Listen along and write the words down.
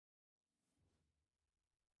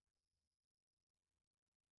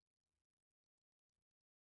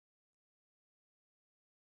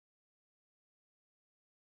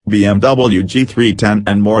BMW G310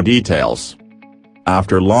 and more details.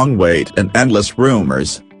 After long wait and endless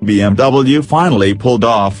rumors, BMW finally pulled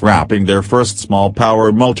off wrapping their first small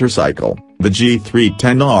power motorcycle, the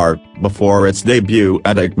G310R, before its debut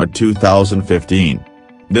at EICMA 2015.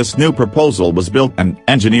 This new proposal was built and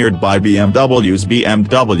engineered by BMW's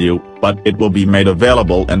BMW, but it will be made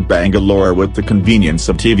available in Bangalore with the convenience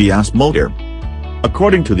of TVS Motor.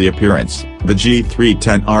 According to the appearance, the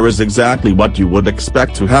G310R is exactly what you would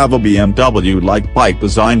expect to have a BMW-like bike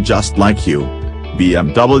designed just like you.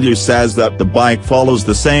 BMW says that the bike follows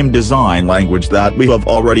the same design language that we have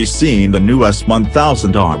already seen the new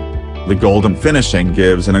S1000R. The golden finishing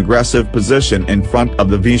gives an aggressive position in front of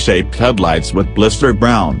the V-shaped headlights with blister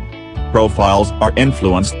brown. Profiles are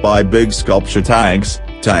influenced by big sculpture tanks,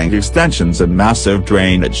 tank extensions and massive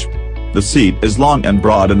drainage. The seat is long and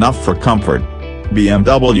broad enough for comfort.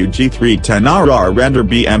 BMW G310R render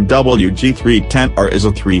BMW G310R is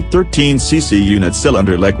a 313cc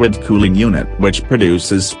unit-cylinder liquid cooling unit which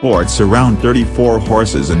produces sports around 34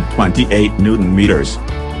 horses and 28 Nm.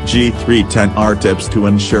 G310R tips to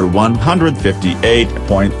ensure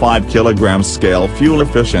 158.5 kg scale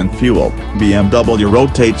fuel-efficient fuel. BMW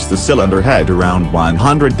rotates the cylinder head around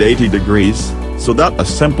 180 degrees, so that a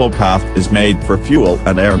simple path is made for fuel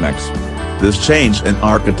and air mix. This change in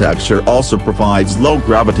architecture also provides low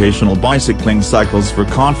gravitational bicycling cycles for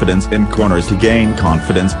confidence in corners to gain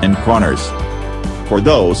confidence in corners. For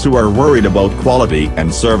those who are worried about quality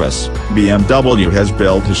and service, BMW has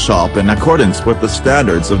built a shop in accordance with the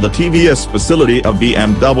standards of the TVS facility of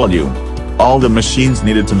BMW. All the machines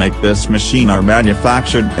needed to make this machine are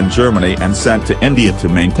manufactured in Germany and sent to India to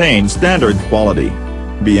maintain standard quality.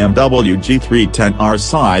 BMW G310R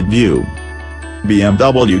side view.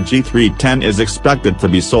 BMW G310 is expected to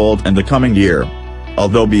be sold in the coming year.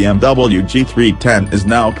 Although BMW G310 is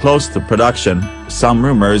now close to production, some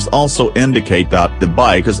rumors also indicate that the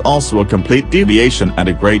bike is also a complete deviation and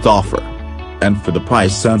a great offer. And for the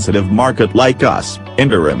price-sensitive market like us,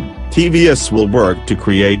 interim, TVS will work to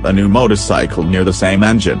create a new motorcycle near the same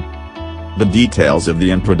engine. The details of the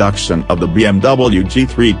introduction of the BMW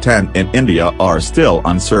G310 in India are still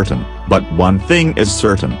uncertain, but one thing is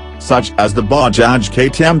certain, such as the Bajaj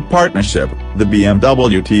KTM partnership, the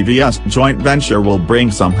BMW TVS joint venture will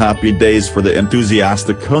bring some happy days for the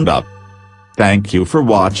enthusiastic Honda. Thank you for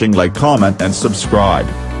watching. Like, comment and subscribe.